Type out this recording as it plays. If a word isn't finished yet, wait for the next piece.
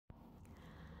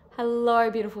Hello,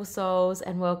 beautiful souls,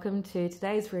 and welcome to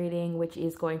today's reading, which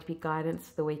is going to be guidance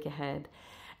for the week ahead.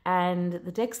 And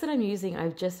the decks that I'm using,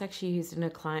 I've just actually used in a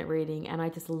client reading, and I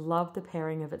just love the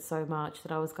pairing of it so much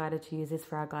that I was guided to use this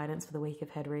for our guidance for the week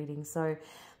ahead reading. So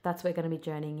that's what we're going to be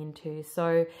journeying into.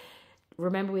 So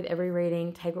remember, with every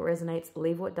reading, take what resonates,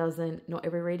 leave what doesn't. Not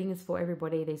every reading is for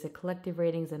everybody. These are collective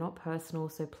readings, they're not personal.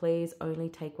 So please only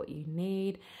take what you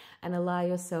need and allow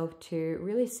yourself to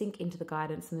really sink into the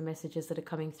guidance and the messages that are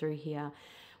coming through here.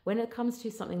 When it comes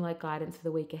to something like guidance for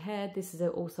the week ahead, this is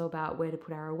also about where to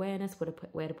put our awareness,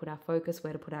 where to put our focus,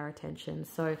 where to put our attention.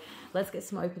 So let's get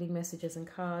some opening messages and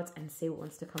cards and see what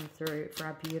wants to come through for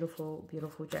our beautiful,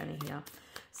 beautiful journey here.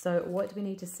 So what do we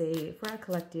need to see for our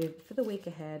collective for the week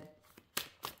ahead?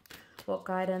 What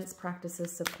guidance,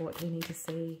 practices, support do we need to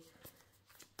see?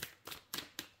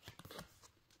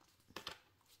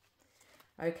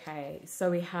 Okay, so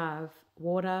we have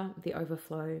water, the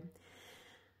overflow.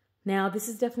 Now, this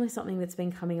is definitely something that's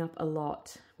been coming up a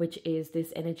lot, which is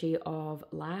this energy of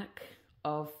lack,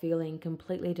 of feeling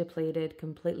completely depleted,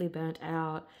 completely burnt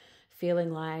out,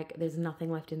 feeling like there's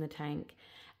nothing left in the tank.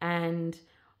 And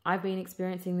I've been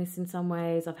experiencing this in some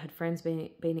ways. I've had friends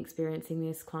been experiencing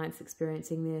this, clients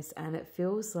experiencing this, and it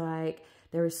feels like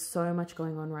there is so much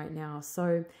going on right now.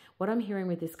 So what I'm hearing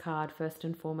with this card, first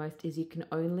and foremost, is you can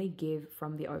only give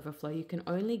from the overflow. You can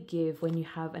only give when you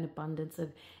have an abundance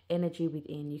of energy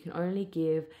within. You can only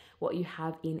give what you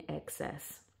have in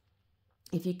excess.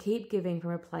 If you keep giving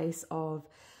from a place of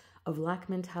lack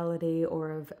mentality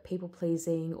or of people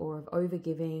pleasing or of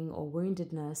overgiving or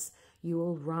woundedness, you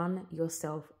will run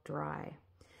yourself dry.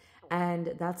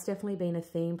 And that's definitely been a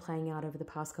theme playing out over the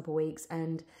past couple of weeks.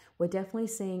 And we're definitely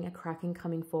seeing a cracking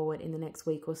coming forward in the next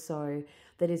week or so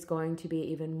that is going to be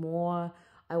even more,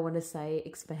 I want to say,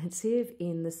 expansive,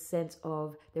 in the sense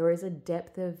of there is a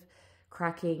depth of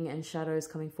cracking and shadows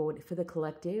coming forward for the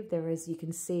collective. There is, you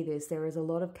can see this, there is a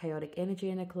lot of chaotic energy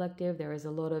in the collective. There is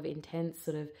a lot of intense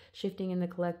sort of shifting in the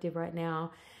collective right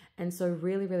now. And so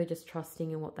really, really just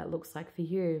trusting in what that looks like for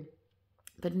you,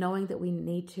 but knowing that we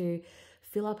need to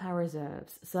fill up our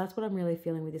reserves. So that's what I'm really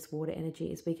feeling with this water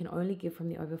energy, is we can only give from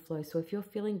the overflow. So if you're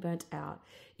feeling burnt out,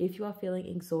 if you are feeling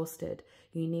exhausted,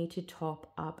 you need to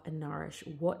top up and nourish.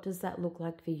 What does that look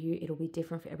like for you? It'll be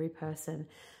different for every person.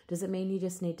 Does it mean you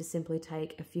just need to simply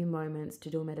take a few moments to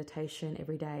do a meditation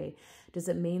every day? Does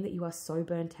it mean that you are so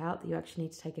burnt out that you actually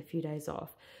need to take a few days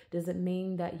off? Does it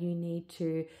mean that you need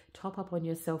to top up on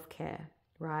your self-care,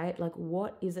 right? Like,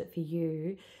 what is it for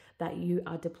you that you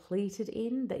are depleted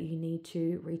in, that you need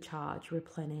to recharge,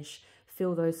 replenish,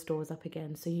 fill those stores up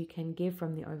again so you can give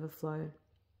from the overflow?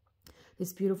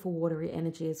 This beautiful watery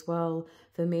energy as well,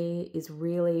 for me, is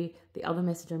really, the other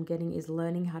message I'm getting is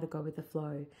learning how to go with the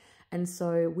flow. And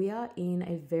so we are in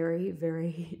a very,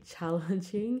 very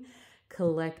challenging,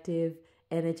 collective,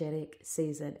 energetic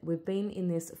season. We've been in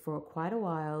this for quite a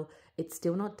while. It's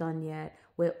still not done yet.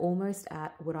 We're almost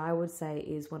at what I would say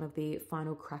is one of the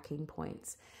final cracking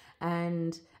points.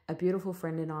 And a beautiful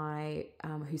friend and I,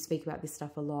 who speak about this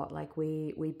stuff a lot, like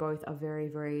we both are very,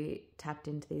 very tapped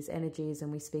into these energies,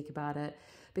 and we speak about it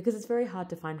because it's very hard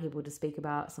to find people to speak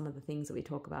about some of the things that we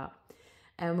talk about.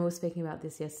 And we were speaking about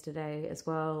this yesterday as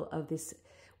well, of this,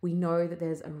 we know that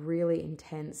there's a really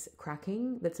intense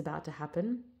cracking that's about to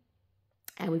happen.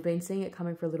 And we've been seeing it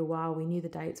coming for a little while. We knew the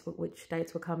dates, which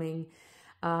dates were coming.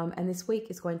 And this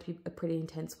week is going to be a pretty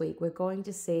intense week. We're going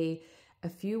to see a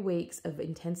few weeks of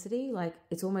intensity. Like,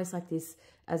 it's almost like this,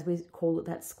 as we call it,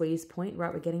 that squeeze point,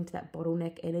 right? We're getting to that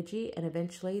bottleneck energy, and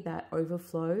eventually that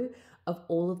overflow of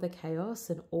all of the chaos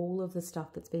and all of the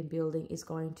stuff that's been building is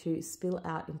going to spill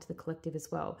out into the collective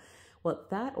as well.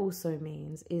 What that also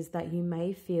means is that you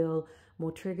may feel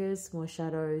more triggers, more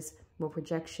shadows, more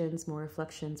projections, more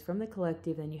reflections from the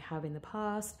collective than you have in the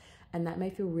past, and that may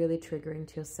feel really triggering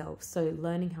to yourself. So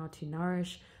learning how to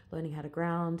nourish, learning how to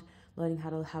ground, learning how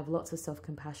to have lots of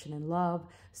self-compassion and love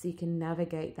so you can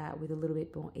navigate that with a little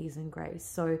bit more ease and grace.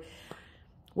 So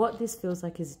what this feels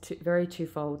like is very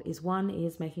twofold. Is one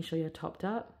is making sure you're topped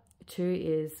up. Two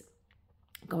is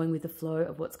going with the flow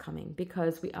of what's coming,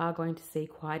 because we are going to see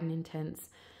quite an intense,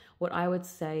 what I would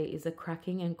say is a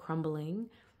cracking and crumbling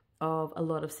of a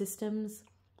lot of systems,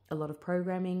 a lot of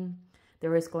programming.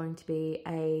 There is going to be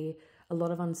a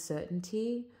lot of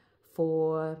uncertainty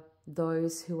for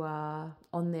those who are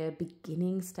on their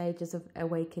beginning stages of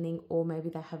awakening, or maybe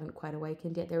they haven't quite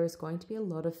awakened yet. There is going to be a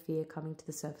lot of fear coming to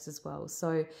the surface as well.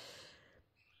 So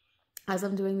as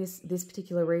I'm doing this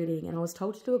particular reading, and I was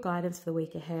told to do a guidance for the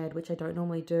week ahead, which I don't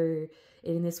normally do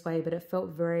in this way, but it felt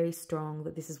very strong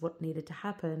that this is what needed to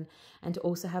happen, and to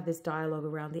also have this dialogue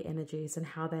around the energies and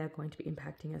how they are going to be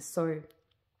impacting us. So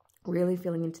Really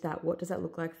feeling into that. What does that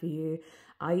look like for you?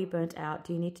 Are you burnt out?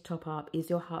 Do you need to top up? Is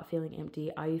your heart feeling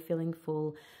empty? Are you feeling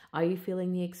full? Are you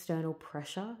feeling the external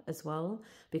pressure as well?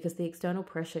 Because the external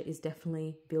pressure is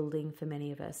definitely building for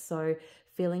many of us. So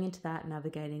feeling into that,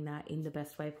 navigating that in the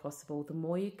best way possible. The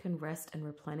more you can rest and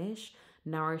replenish,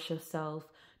 nourish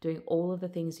yourself, doing all of the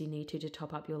things you need to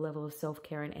top up your level of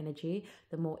self-care and energy,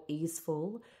 the more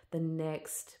easeful the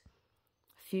next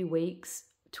few weeks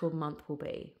to a month will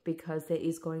be, because there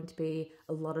is going to be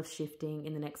a lot of shifting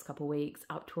in the next couple of weeks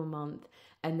up to a month,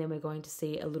 and then we're going to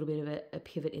see a little bit of a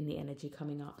pivot in the energy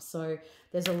coming up. So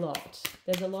there's a lot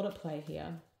at play here.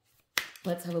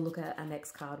 Let's have a look at our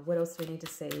next card. What else do we need to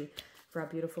see for our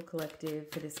beautiful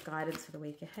collective for this guidance for the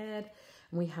week ahead?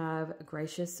 And we have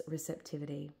gracious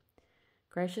receptivity.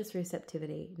 Gracious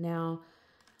receptivity. Now,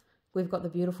 we've got the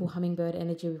beautiful hummingbird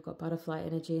energy. We've got butterfly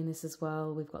energy in this as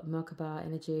well. We've got Merkaba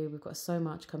energy. We've got so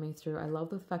much coming through. I love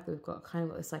the fact that we've got kind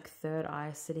of this like third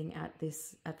eye sitting at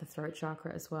the throat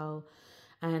chakra as well,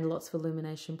 and lots of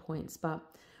illumination points. But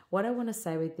what I want to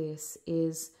say with this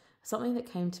is something that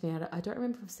came to me. I don't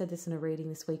remember if I've said this in a reading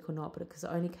this week or not, but because it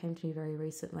only came to me very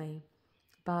recently.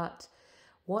 But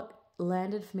what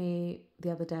landed for me the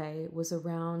other day was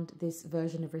around this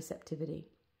version of receptivity.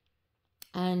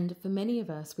 And for many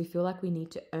of us, we feel like we need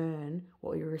to earn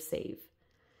what we receive,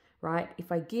 right?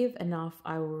 If I give enough,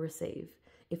 I will receive.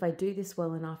 If I do this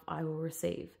well enough, I will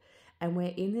receive. And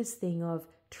we're in this thing of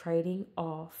trading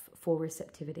off for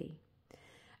receptivity.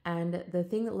 And the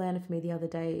thing that landed for me the other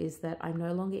day is that I'm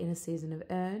no longer in a season of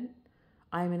earn,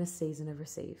 I'm in a season of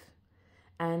receive.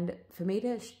 And for me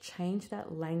to change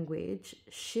that language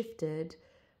shifted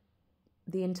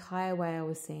the entire way I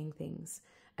was seeing things.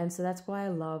 And so that's why I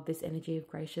love this energy of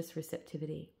gracious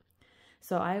receptivity.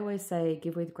 So I always say,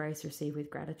 give with grace, receive with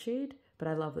gratitude. But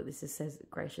I love that this says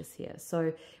gracious here.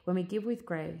 So when we give with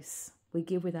grace, we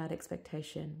give without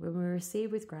expectation. When we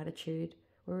receive with gratitude,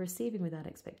 we're receiving without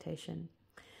expectation.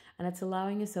 And it's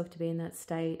allowing yourself to be in that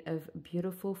state of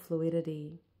beautiful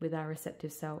fluidity with our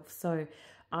receptive self. So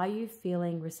are you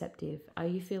feeling receptive? Are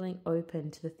you feeling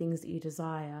open to the things that you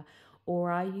desire?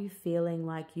 Or are you feeling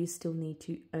like you still need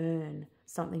to earn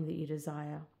something that you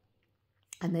desire,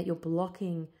 and that you're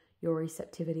blocking your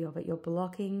receptivity of it? You're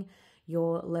blocking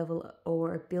your level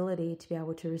or ability to be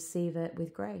able to receive it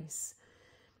with grace.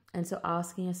 And so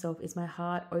asking yourself, is my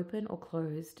heart open or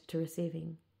closed to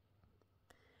receiving?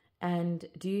 And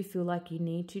do you feel like you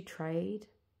need to trade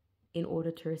in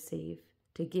order to receive?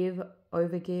 To give,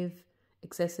 overgive,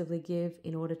 excessively give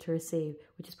in order to receive,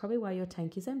 which is probably why your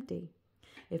tank is empty.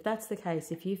 If that's the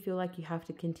case, if you feel like you have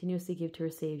to continuously give to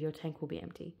receive, your tank will be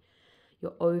empty.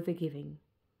 You're over-giving.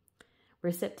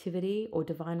 Receptivity, or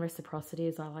divine reciprocity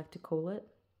as I like to call it,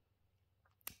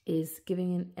 is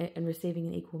giving and receiving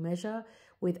in equal measure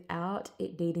without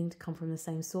it needing to come from the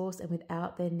same source, and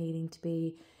without there needing to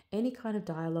be any kind of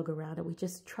dialogue around it. We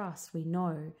just trust, we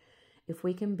know if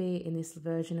we can be in this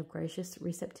version of gracious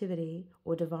receptivity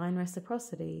or divine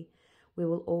reciprocity, we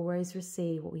will always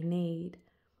receive what we need,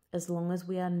 as long as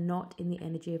we are not in the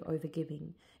energy of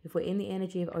overgiving. If we're in the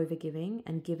energy of overgiving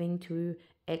and giving to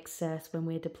excess when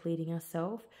we're depleting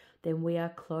ourselves, then we are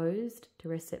closed to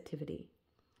receptivity.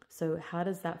 So how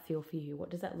does that feel for you? What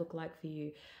does that look like for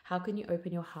you? How can you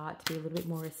open your heart to be a little bit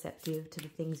more receptive to the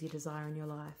things you desire in your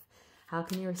life? How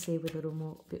can you receive with a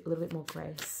little bit more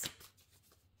grace?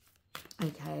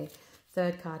 Okay,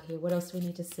 third card here. What else do we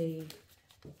need to see?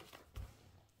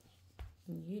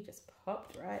 You just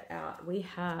popped right out. We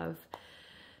have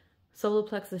solar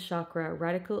plexus chakra,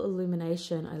 radical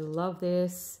illumination. I love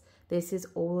this. This is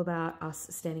all about us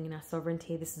standing in our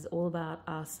sovereignty. This is all about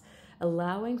us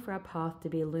allowing for our path to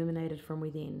be illuminated from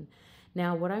within.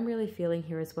 Now, what I'm really feeling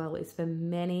here as well is for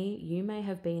many, you may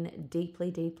have been deeply,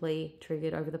 deeply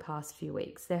triggered over the past few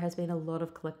weeks. There has been a lot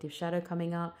of collective shadow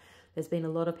coming up. There's been a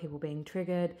lot of people being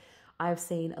triggered. I've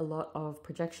seen a lot of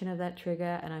projection of that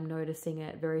trigger, and I'm noticing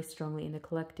it very strongly in the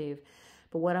collective.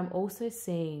 But what I'm also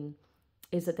seeing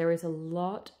is that there is a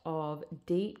lot of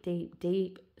deep, deep,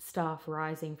 deep stuff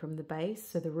rising from the base.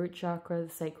 So the root chakra, the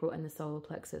sacral, and the solar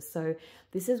plexus. So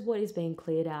this is what is being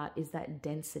cleared out, is that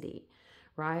density,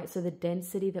 right? So the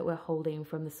density that we're holding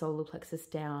from the solar plexus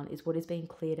down is what is being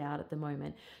cleared out at the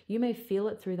moment. You may feel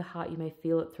it through the heart, you may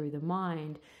feel it through the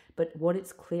mind, but what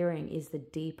it's clearing is the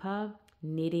deeper,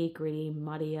 nitty-gritty,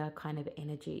 muddier kind of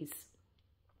energies.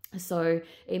 So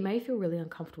it may feel really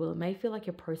uncomfortable. It may feel like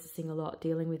you're processing a lot,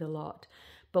 dealing with a lot.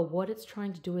 But what it's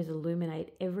trying to do is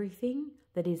illuminate everything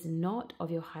that is not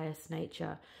of your highest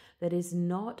nature, that is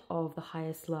not of the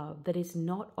highest love, that is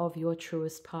not of your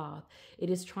truest path. It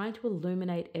is trying to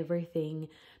illuminate everything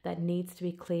that needs to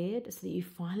be cleared so that you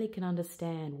finally can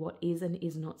understand what is and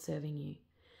is not serving you.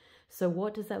 So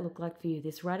what does that look like for you?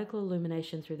 This radical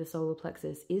illumination through the solar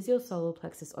plexus. Is your solar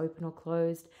plexus open or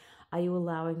closed? Are you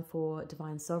allowing for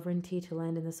divine sovereignty to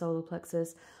land in the solar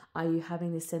plexus? Are you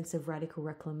having this sense of radical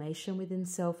reclamation within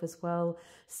self as well?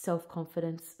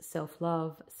 Self-confidence,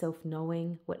 self-love,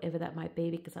 self-knowing, whatever that might be,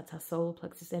 because that's our solar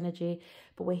plexus energy.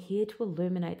 But we're here to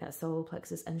illuminate that solar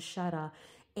plexus and shatter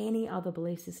any other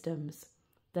belief systems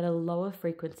that are lower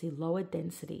frequency, lower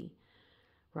density,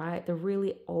 right? The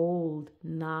really old,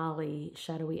 gnarly,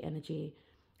 shadowy energy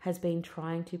has been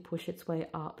trying to push its way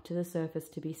up to the surface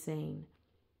to be seen.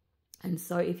 And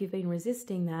so if you've been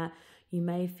resisting that, you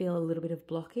may feel a little bit of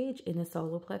blockage in the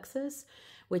solar plexus,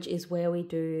 which is where we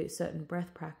do certain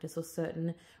breath practice or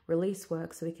certain release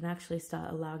work so we can actually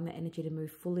start allowing the energy to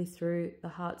move fully through the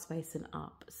heart space and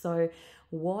up. So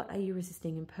what are you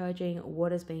resisting and purging?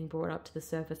 What is being brought up to the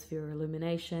surface for your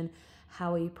illumination?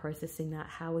 How are you processing that?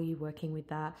 How are you working with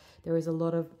that? There is a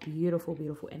lot of beautiful,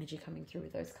 beautiful energy coming through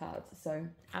with those cards. So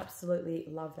absolutely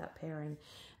love that pairing.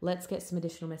 Let's get some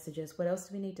additional messages. What else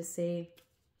do we need to see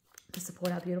to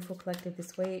support our beautiful collective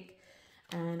this week?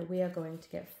 And we are going to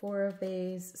get 4 of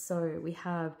these. So we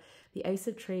have the Ace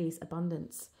of Trees,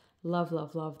 abundance. Love,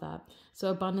 love, love that.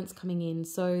 So abundance coming in.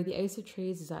 So the Ace of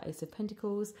Trees is our Ace of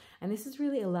Pentacles. And this is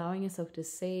really allowing yourself to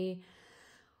see,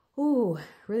 ooh,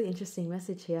 really interesting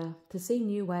message here. To see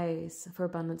new ways for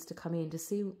abundance to come in. To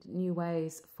see new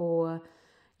ways for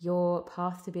your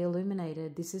path to be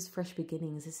illuminated. This is fresh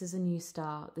beginnings. This is a new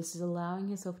start. This is allowing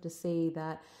yourself to see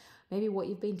that maybe what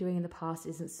you've been doing in the past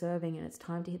isn't serving and it's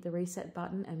time to hit the reset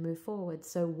button and move forward.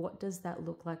 So what does that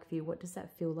look like for you? What does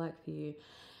that feel like for you?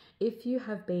 If you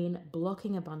have been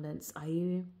blocking abundance, are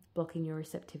you blocking your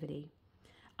receptivity?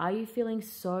 Are you feeling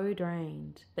so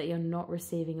drained that you're not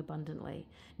receiving abundantly?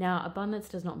 Now, abundance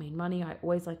does not mean money. I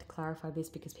always like to clarify this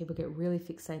because people get really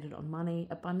fixated on money.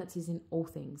 Abundance is in all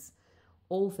things.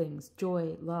 All things,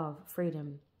 joy, love,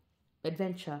 freedom,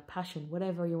 adventure, passion,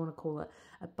 whatever you want to call it,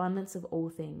 abundance of all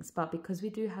things. But because we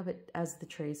do have it as the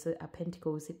tree, so our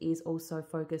pentacles, it is also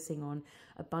focusing on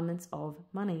abundance of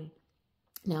money.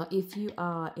 Now, if you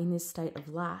are in this state of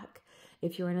lack,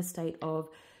 if you're in a state of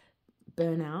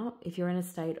burnout, if you're in a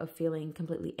state of feeling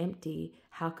completely empty,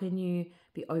 how can you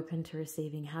be open to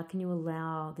receiving? How can you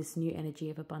allow this new energy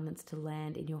of abundance to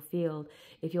land in your field?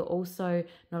 If you're also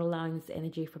not allowing this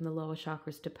energy from the lower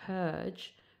chakras to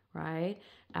purge, right?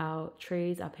 Our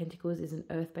trees, our pentacles is an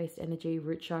earth-based energy,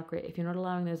 root chakra. If you're not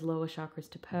allowing those lower chakras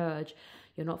to purge,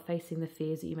 you're not facing the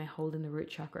fears that you may hold in the root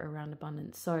chakra around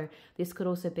abundance. So this could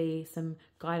also be some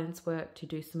guidance work to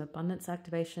do some abundance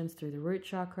activations through the root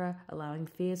chakra, allowing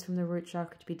fears from the root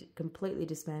chakra to be completely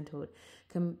dismantled,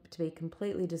 to be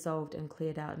completely dissolved and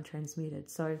cleared out and transmuted.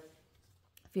 So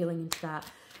feeling into that,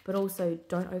 but also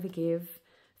don't overgive,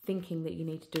 thinking that you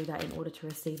need to do that in order to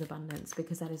receive abundance,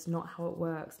 because that is not how it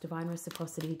works. Divine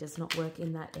reciprocity does not work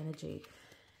in that energy.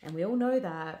 And we all know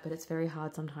that, but it's very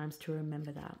hard sometimes to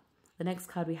remember that. The next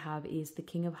card we have is the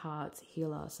King of Hearts,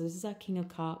 Healer. So this is our King of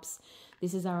Cups.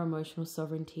 This is our emotional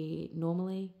sovereignty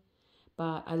normally,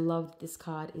 but I love this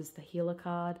card is the Healer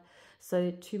card.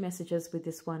 So 2 messages with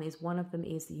this one is, one of them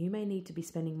is that you may need to be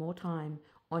spending more time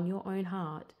on your own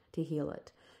heart to heal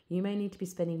it. You may need to be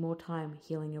spending more time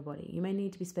healing your body. You may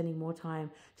need to be spending more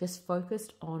time just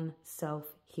focused on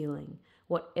self-healing.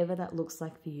 Whatever that looks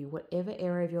like for you, whatever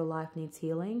area of your life needs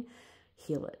healing,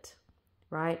 heal it,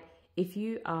 right? If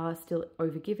you are still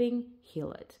overgiving,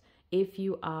 heal it. If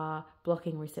you are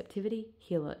blocking receptivity,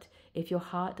 heal it. If your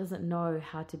heart doesn't know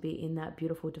how to be in that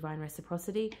beautiful divine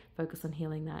reciprocity, focus on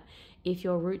healing that. If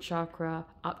your root chakra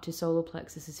up to solar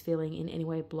plexus is feeling in any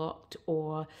way blocked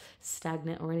or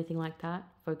stagnant or anything like that,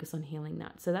 focus on healing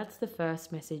that. So that's the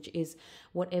first message, is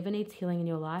whatever needs healing in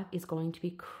your life is going to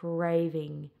be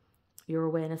craving your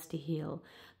awareness to heal.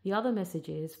 The other message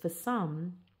is, for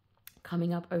some,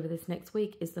 coming up over this next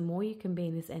week, is the more you can be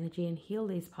in this energy and heal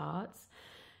these parts,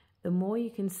 the more you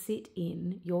can sit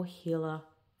in your healer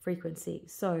frequency.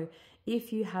 So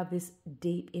if you have this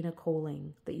deep inner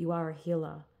calling that you are a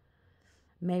healer,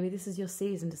 maybe this is your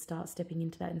season to start stepping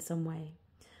into that in some way.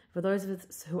 For those of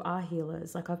us who are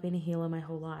healers, like I've been a healer my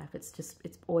whole life, it's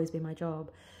always been my job.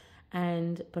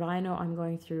 But I know I'm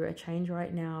going through a change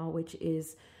right now, which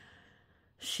is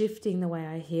shifting the way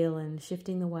I heal and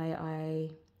shifting the way I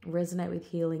resonate with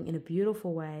healing in a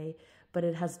beautiful way, but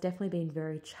it has definitely been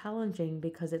very challenging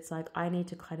because it's like I need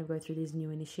to kind of go through these new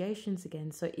initiations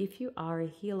again. So if you are a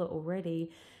healer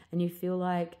already and you feel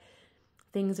like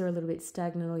things are a little bit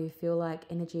stagnant, or you feel like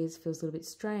energy feels a little bit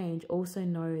strange, also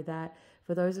know that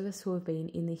for those of us who have been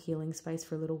in the healing space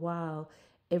for a little while,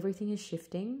 everything is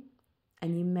shifting.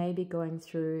 And you may be going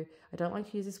through, I don't like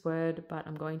to use this word, but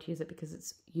I'm going to use it because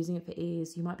it's using it for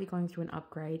ease. You might be going through an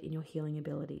upgrade in your healing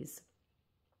abilities.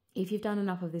 If you've done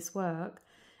enough of this work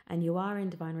and you are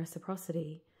in divine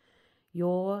reciprocity,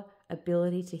 your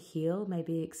ability to heal may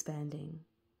be expanding.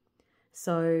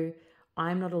 So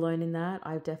I'm not alone in that.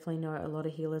 I definitely know a lot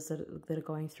of healers that are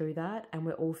going through that, and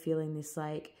we're all feeling this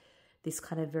this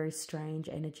kind of very strange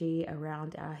energy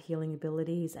around our healing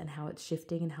abilities and how it's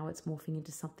shifting and how it's morphing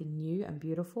into something new and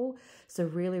beautiful. So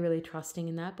really, really trusting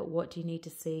in that. But what do you need to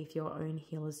see for your own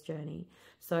healer's journey?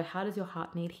 So how does your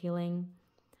heart need healing?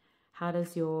 How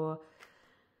does your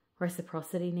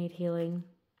reciprocity need healing?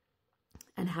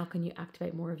 And how can you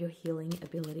activate more of your healing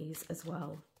abilities as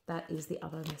well? That is the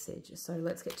other message. So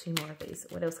let's get 2 more of these.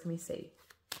 What else can we see?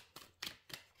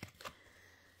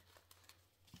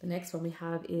 The next one we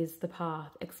have is the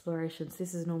path, explorations.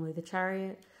 This is normally the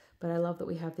Chariot, but I love that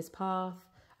we have this path.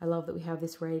 I love that we have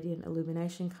this radiant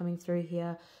illumination coming through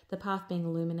here. The path being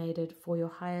illuminated for your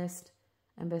highest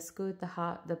and best good.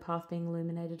 The path being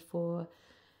illuminated for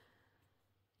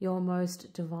your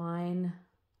most divine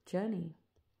journey.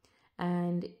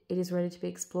 And it is ready to be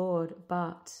explored.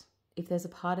 But if there's a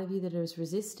part of you that is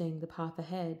resisting the path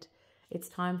ahead, it's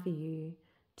time for you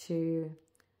to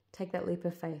take that leap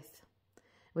of faith.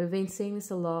 We've been seeing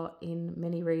this a lot in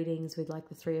many readings with like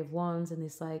the 3 of Wands, and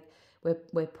this like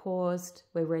we're paused,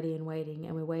 we're ready and waiting,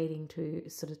 and we're waiting to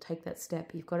sort of take that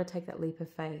step. You've got to take that leap of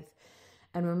faith,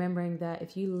 and remembering that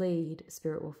if you lead,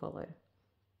 Spirit will follow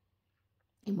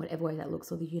in whatever way that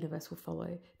looks, or the universe will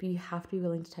follow. But you have to be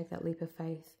willing to take that leap of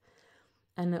faith.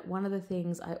 And one of the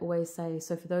things I always say,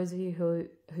 so for those of you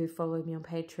who follow me on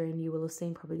Patreon, you will have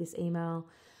seen probably this email.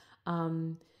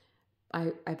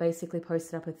 I basically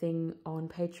posted up a thing on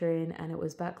Patreon, and it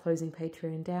was about closing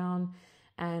Patreon down.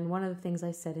 And one of the things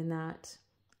I said in that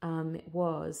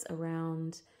was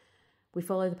around, we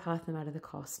follow the path no matter the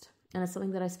cost. And it's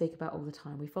something that I speak about all the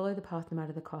time. We follow the path no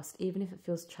matter the cost, even if it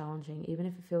feels challenging, even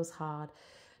if it feels hard.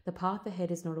 The path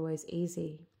ahead is not always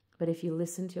easy, but if you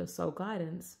listen to your soul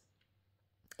guidance,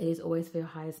 it is always for your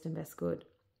highest and best good.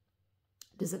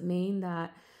 Does it mean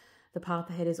that the path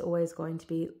ahead is always going to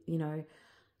be,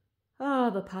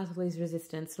 the path of least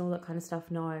resistance and all that kind of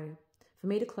stuff? No. For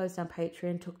me to close down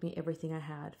Patreon took me everything I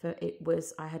had.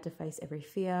 I had to face every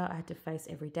fear, I had to face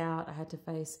every doubt, I had to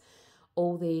face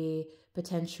all the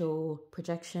potential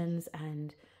projections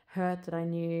and hurt that I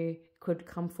knew could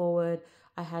come forward.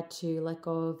 I had to let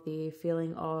go of the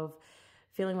feeling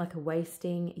like a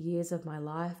wasting years of my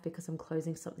life because I'm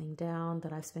closing something down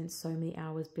that I've spent so many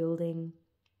hours building.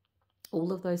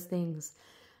 All of those things,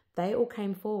 they all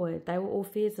came forward. They were all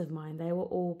fears of mine. They were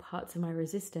all parts of my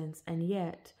resistance. And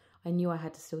yet I knew I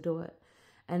had to still do it.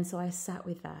 And so I sat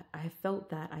with that. I felt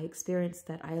that. I experienced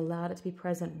that. I allowed it to be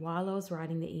present while I was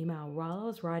writing the email, while I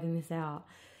was writing this out,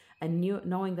 and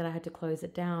knowing that I had to close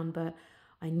it down. But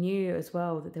I knew as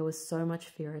well that there was so much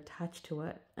fear attached to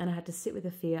it. And I had to sit with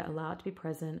the fear, allow it to be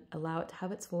present, allow it to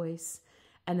have its voice,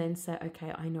 and then say,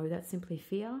 okay, I know that's simply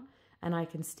fear, and I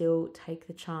can still take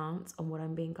the chance on what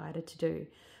I'm being guided to do.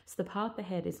 So the path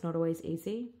ahead is not always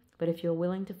easy, but if you're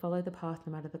willing to follow the path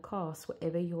no matter the cost,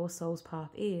 whatever your soul's path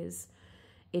is,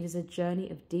 it is a journey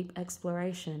of deep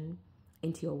exploration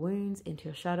into your wounds, into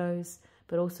your shadows,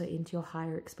 but also into your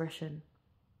higher expression.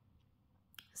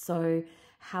 So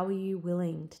how are you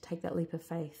willing to take that leap of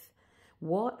faith?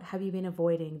 What have you been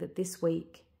avoiding that this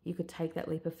week you could take that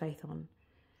leap of faith on?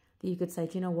 That you could say,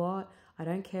 do you know what? I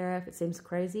don't care if it seems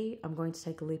crazy. I'm going to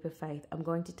take a leap of faith. I'm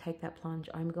going to take that plunge.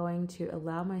 I'm going to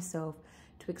allow myself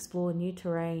to explore new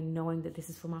terrain, knowing that this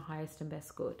is for my highest and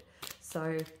best good.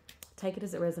 So take it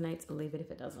as it resonates and leave it if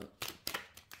it doesn't.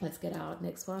 Let's get our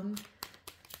next one.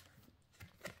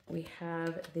 We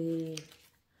have the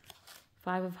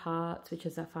 5 of Hearts, which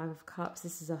is our 5 of Cups.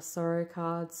 This is our Sorrow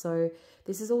card. So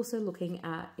this is also looking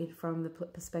at it from the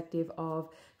perspective of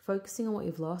focusing on what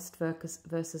you've lost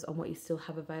versus on what you still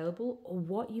have available, or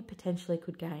what you potentially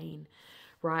could gain,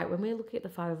 right? When we're looking at the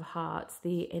 5 of Hearts,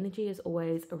 the energy is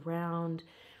always around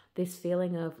this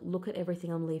feeling of, look at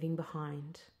everything I'm leaving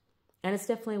behind. And it's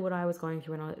definitely what I was going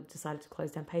through when I decided to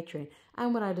close down Patreon,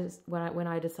 and when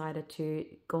I decided to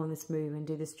go on this move and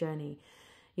do this journey.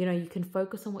 You know, you can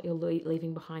focus on what you're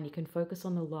leaving behind. You can focus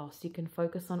on the loss. You can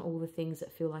focus on all the things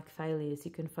that feel like failures.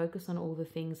 You can focus on all the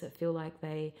things that feel like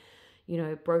they,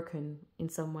 broken in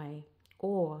some way.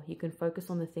 Or you can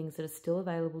focus on the things that are still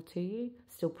available to you,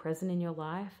 still present in your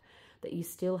life, that you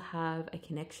still have a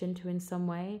connection to in some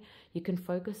way. You can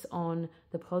focus on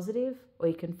the positive, or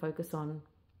you can focus on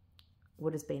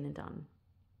what has been and done.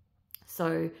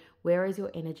 So where is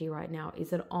your energy right now?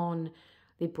 Is it on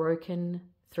the broken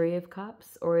Three of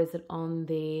Cups, or is it on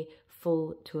the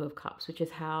full Two of Cups, which is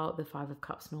how the Five of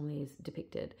Cups normally is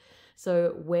depicted?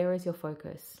 So where is your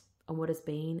focus? On what has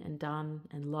been and done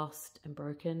and lost and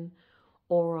broken,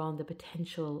 or on the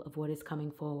potential of what is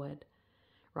coming forward,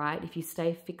 right? If you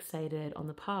stay fixated on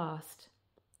the past,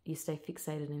 you stay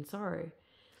fixated in sorrow.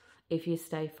 If you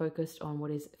stay focused on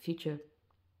what is future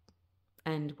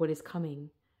and what is coming,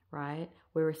 right?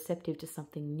 We're receptive to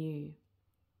something new.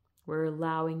 We're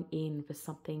allowing in for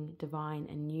something divine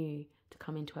and new to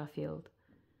come into our field.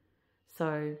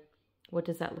 So what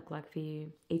does that look like for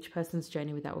you? Each person's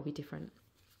journey with that will be different.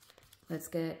 Let's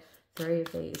get 3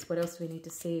 of these. What else do we need to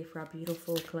see for our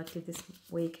beautiful collective this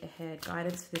week ahead?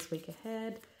 Guidance for this week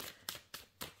ahead.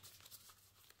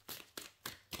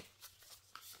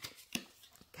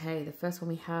 Okay, the first one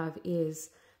we have is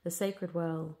the Sacred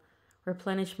Well.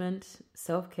 Replenishment,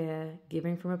 self-care,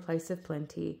 giving from a place of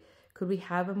plenty. Could we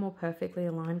have a more perfectly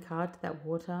aligned card to that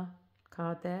water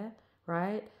card there,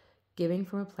 right? Giving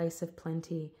from a place of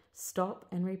plenty. Stop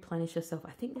and replenish yourself.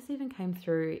 I think this even came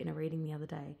through in a reading the other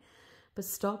day. But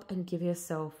stop and give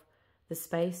yourself the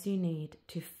space you need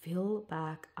to fill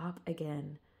back up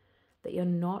again. That you're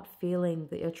not feeling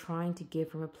that you're trying to give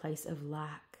from a place of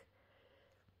lack.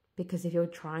 Because if you're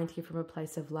trying to give from a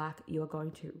place of lack, you are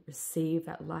going to receive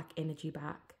that lack energy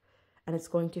back. And it's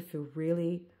going to feel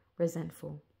really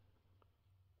resentful.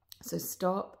 So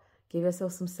stop, give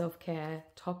yourself some self-care,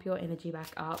 top your energy back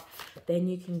up. Then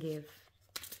you can give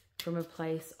from a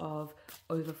place of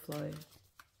overflow.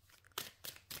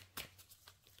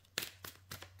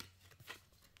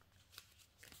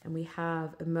 And we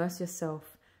have immerse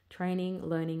yourself, training,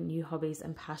 learning, new hobbies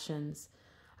and passions.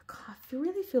 I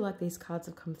really feel like these cards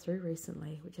have come through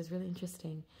recently, which is really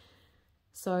interesting.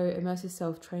 So immerse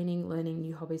yourself, training, learning,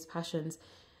 new hobbies, passions.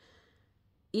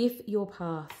 If your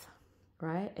path,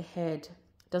 right, ahead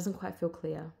doesn't quite feel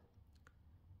clear,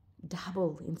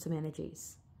 dabble in some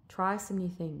energies. Try some new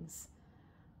things.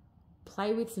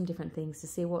 Play with some different things to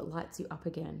see what lights you up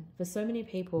again. For so many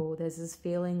people, there's this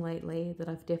feeling lately that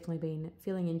I've definitely been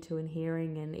feeling into and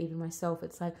hearing, and even myself,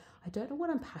 it's like, I don't know what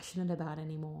I'm passionate about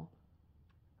anymore.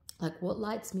 Like, what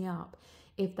lights me up?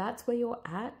 If that's where you're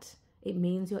at, it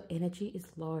means your energy is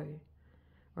low,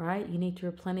 right? You need to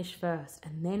replenish first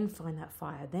and then find that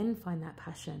fire, then find that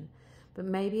passion. But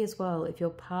maybe as well, if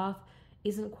your path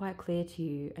isn't quite clear to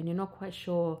you and you're not quite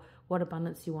sure what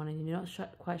abundance you want, and you're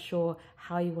not quite sure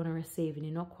how you want to receive, and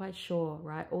you're not quite sure,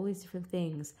 right? All these different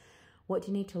things. What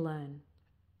do you need to learn?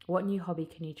 What new hobby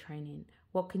can you train in?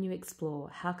 What can you explore?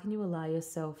 How can you allow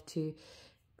yourself to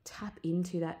tap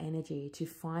into that energy, to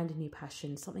find a new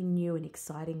passion, something new and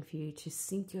exciting for you to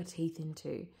sink your teeth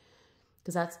into?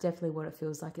 Because that's definitely what it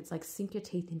feels like. It's like sink your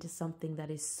teeth into something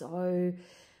that is so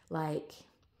like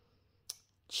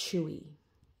chewy.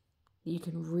 You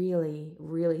can really,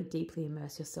 really deeply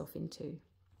immerse yourself into.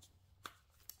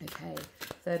 Okay,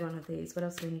 3rd one of these. What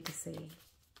else do we need to see?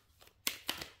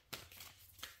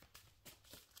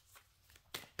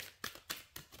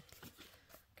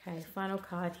 Okay, final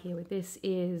card here with this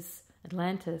is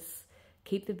Atlantis.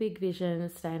 Keep the big vision,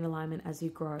 stay in alignment as you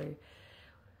grow.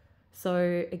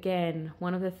 So again,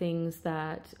 one of the things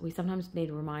that we sometimes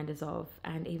need reminders of,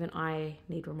 and even I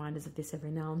need reminders of this every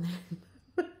now and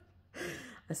then,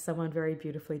 as someone very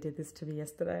beautifully did this to me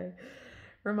yesterday,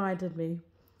 reminded me,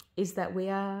 is that we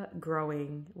are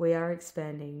growing, we are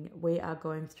expanding, we are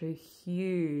going through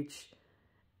huge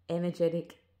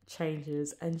energetic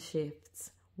changes and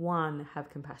shifts. 1, have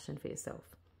compassion for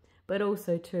yourself. But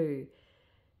also 2,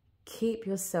 keep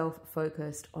yourself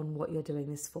focused on what you're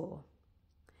doing this for.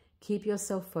 Keep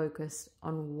yourself focused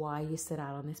on why you set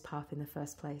out on this path in the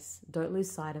first place. Don't lose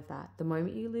sight of that. The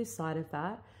moment you lose sight of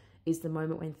that is the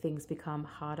moment when things become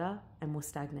harder and will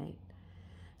stagnate.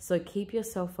 So keep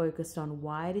yourself focused on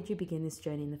why did you begin this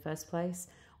journey in the first place?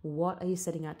 What are you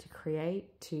setting out to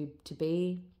create, to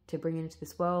be, to bring into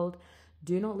this world?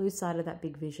 Do not lose sight of that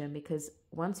big vision, because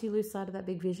once you lose sight of that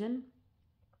big vision,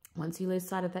 once you lose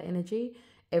sight of that energy,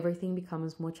 everything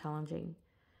becomes more challenging,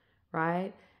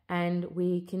 right? And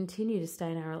we continue to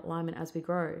stay in our alignment as we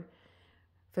grow.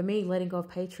 For me, letting go of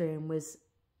Patreon was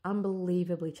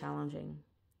unbelievably challenging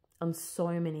on so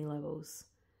many levels.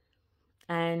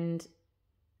 And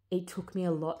it took me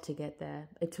a lot to get there.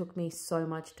 It took me so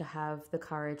much to have the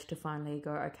courage to finally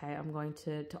go, okay, I'm going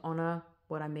to honor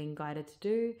what I'm being guided to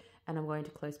do, and I'm going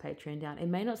to close Patreon down. It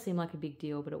may not seem like a big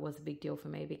deal, but it was a big deal for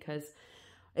me because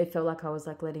it felt like I was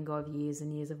like letting go of years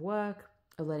and years of work,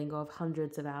 of letting go of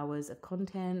hundreds of hours of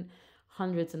content,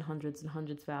 hundreds and hundreds and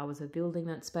hundreds of hours of building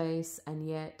that space, and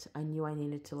yet I knew I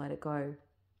needed to let it go.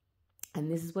 And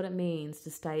this is what it means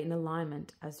to stay in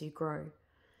alignment as you grow.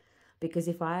 Because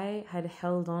if I had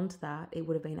held on to that, it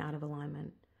would have been out of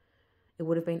alignment. It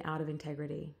would have been out of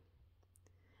integrity.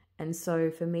 And so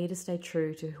for me to stay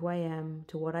true to who I am,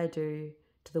 to what I do,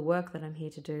 to the work that I'm here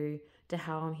to do, to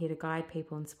how I'm here to guide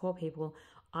people and support people,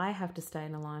 I have to stay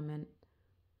in alignment.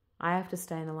 I have to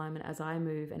stay in alignment as I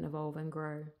move and evolve and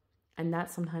grow. And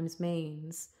that sometimes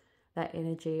means that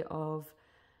energy of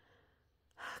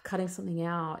cutting something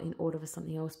out in order for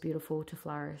something else beautiful to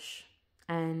flourish.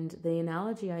 And the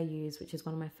analogy I use, which is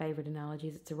one of my favorite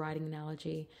analogies, it's a writing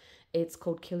analogy, it's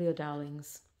called Kill Your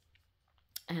Darlings.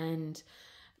 And,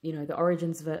 you know, the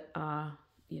origins of it are,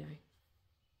 you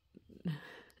know,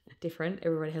 different.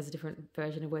 Everybody has a different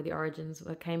version of where the origins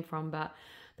came from, but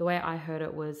the way I heard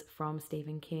it was from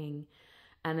Stephen King.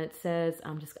 And it says,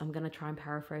 I'm going to try and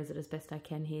paraphrase it as best I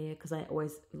can here because I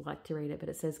always like to read it, but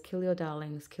it says, kill your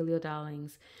darlings,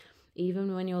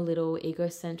 even when your little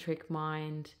egocentric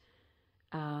mind,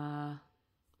 oh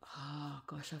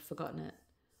gosh, I've forgotten it.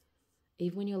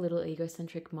 Even when your little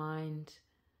egocentric mind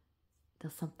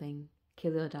does something,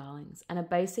 kill your darlings. And it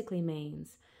basically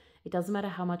means it doesn't matter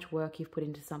how much work you've put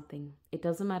into something. It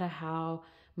doesn't matter how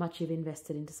much you've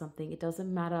invested into something. It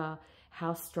doesn't matter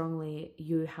how strongly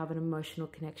you have an emotional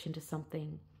connection to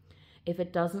something. If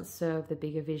it doesn't serve the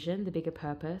bigger vision, the bigger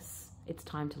purpose, it's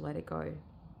time to let it go.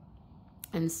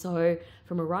 And so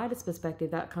from a writer's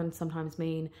perspective, that can sometimes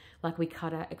mean like we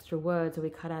cut out extra words, or we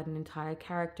cut out an entire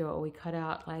character, or we cut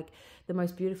out like the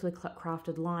most beautifully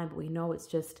crafted line, but we know it's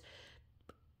just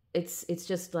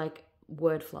like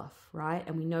word fluff, right?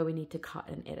 And we know we need to cut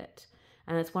and edit.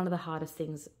 And it's one of the hardest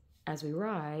things as we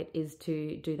write is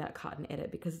to do that cut and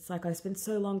edit, because it's like I spent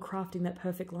so long crafting that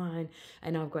perfect line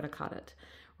and now I've got to cut it,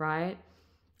 right?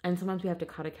 And sometimes we have to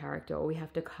cut a character, or we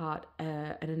have to cut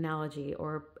an analogy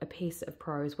or a piece of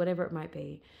prose, whatever it might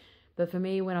be. But for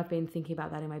me, when I've been thinking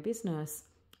about that in my business,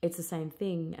 it's the same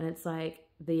thing. And it's like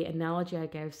the analogy I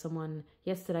gave someone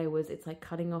yesterday was, it's like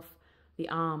cutting off the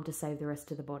arm to save the rest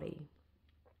of the body.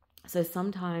 So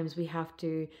sometimes we have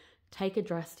to take a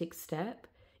drastic step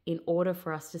in order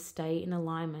for us to stay in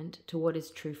alignment to what is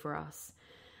true for us.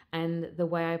 And the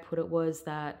way I put it was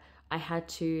that I had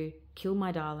to kill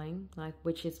my darling, like,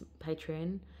 which is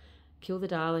Patreon, kill the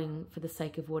darling for the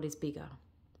sake of what is bigger.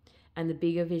 And the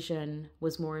bigger vision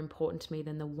was more important to me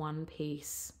than the one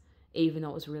piece, even though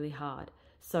it was really hard.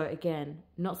 So again,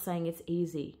 not saying it's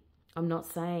easy. I'm not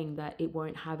saying that it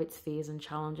won't have its fears and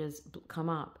challenges come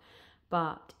up.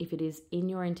 But if it is in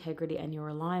your integrity and your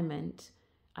alignment,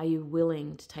 are you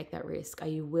willing to take that risk? Are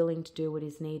you willing to do what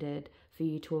is needed for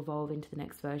you to evolve into the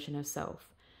next version of self?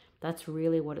 That's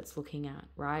really what it's looking at,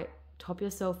 right? Top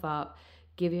yourself up,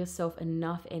 give yourself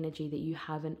enough energy that you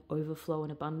have an overflow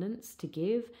and abundance to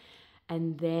give,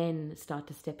 and then start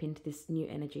to step into this new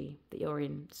energy that you're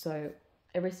in. So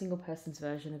every single person's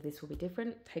version of this will be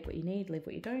different. Take what you need, leave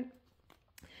what you don't.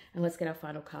 And let's get our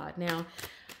final card. Now,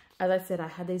 as I said, I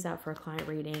had these out for a client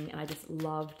reading and I just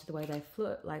loved the way they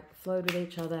flowed with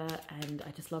each other, and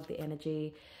I just loved the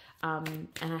energy. And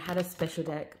I had a special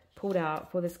deck pulled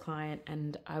out for this client,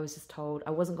 and I was just told,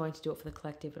 I wasn't going to do it for the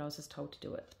collective, but I was just told to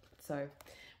do it. So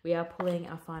we are pulling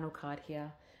our final card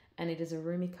here, and it is a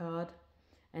Rumi card.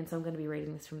 And so I'm going to be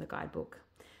reading this from the guidebook.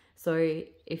 So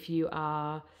if you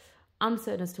are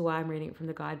uncertain as to why I'm reading it from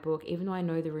the guidebook, even though I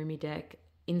know the Rumi deck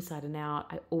inside and out,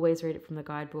 I always read it from the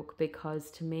guidebook, because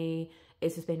to me,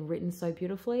 it's just been written so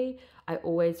beautifully. I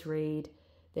always read,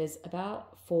 there's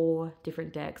about 4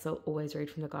 different decks. I'll always read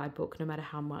from the guidebook, no matter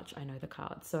how much I know the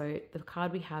card. So the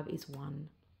card we have is 1.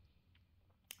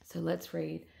 So let's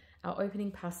read our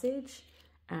opening passage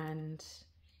and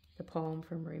the poem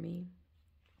from Rumi.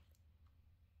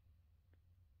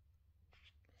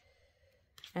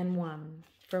 And 1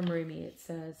 from Rumi, it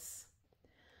says,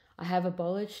 I have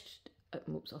abolished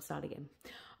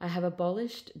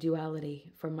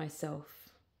duality from myself.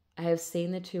 I have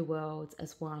seen the 2 worlds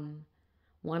as one.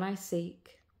 One I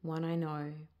seek, one I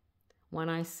know, one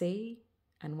I see,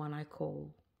 and one I call.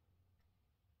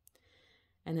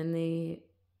 And then the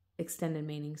extended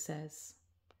meaning says,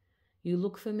 you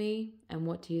look for me, and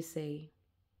what do you see?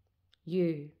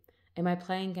 You. Am I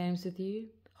playing games with you,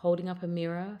 holding up a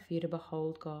mirror for you to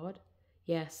behold God?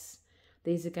 Yes,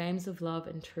 these are games of love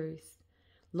and truth.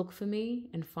 Look for me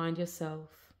and find yourself,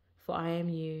 for I am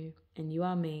you, and you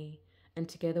are me, and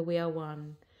together we are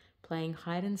one, playing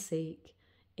hide and seek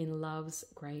in love's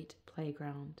great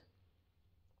playground.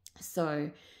 So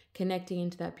connecting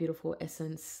into that beautiful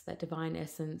essence, that divine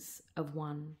essence of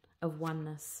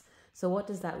oneness. So what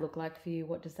does that look like for you?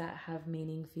 What does that have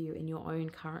meaning for you in your own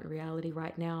current reality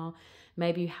right now?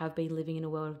 Maybe you have been living in a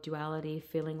world of duality,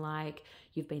 feeling like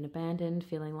you've been abandoned,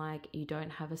 feeling like you don't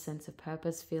have a sense of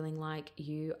purpose, feeling like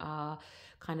you are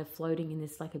kind of floating in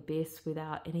this like abyss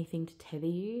without anything to tether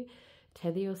you.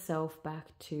 Tether yourself back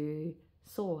to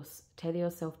source. Tether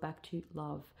yourself back to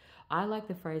love. I like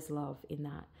the phrase love in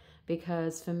that,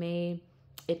 because for me,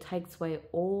 it takes away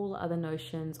all other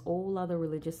notions, all other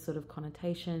religious sort of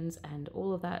connotations, and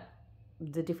all of that,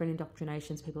 the different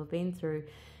indoctrinations people have been through.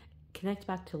 Connect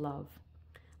back to love.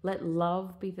 Let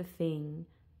love be the thing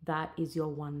that is your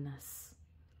oneness.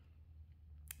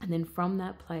 And then from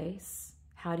that place,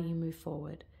 how do you move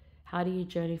forward? How do you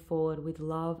journey forward with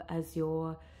love as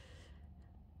your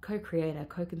co-creator,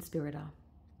 co-conspirator?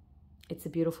 It's a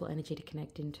beautiful energy to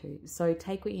connect into. So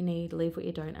take what you need, leave what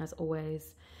you don't, as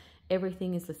always.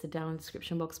 Everything is listed down in the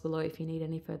description box below if you need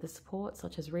any further support,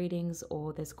 such as readings,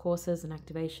 or there's courses and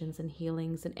activations and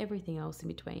healings and everything else in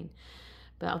between.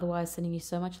 But otherwise, sending you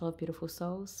so much love, beautiful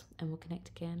souls, and we'll connect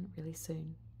again really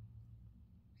soon.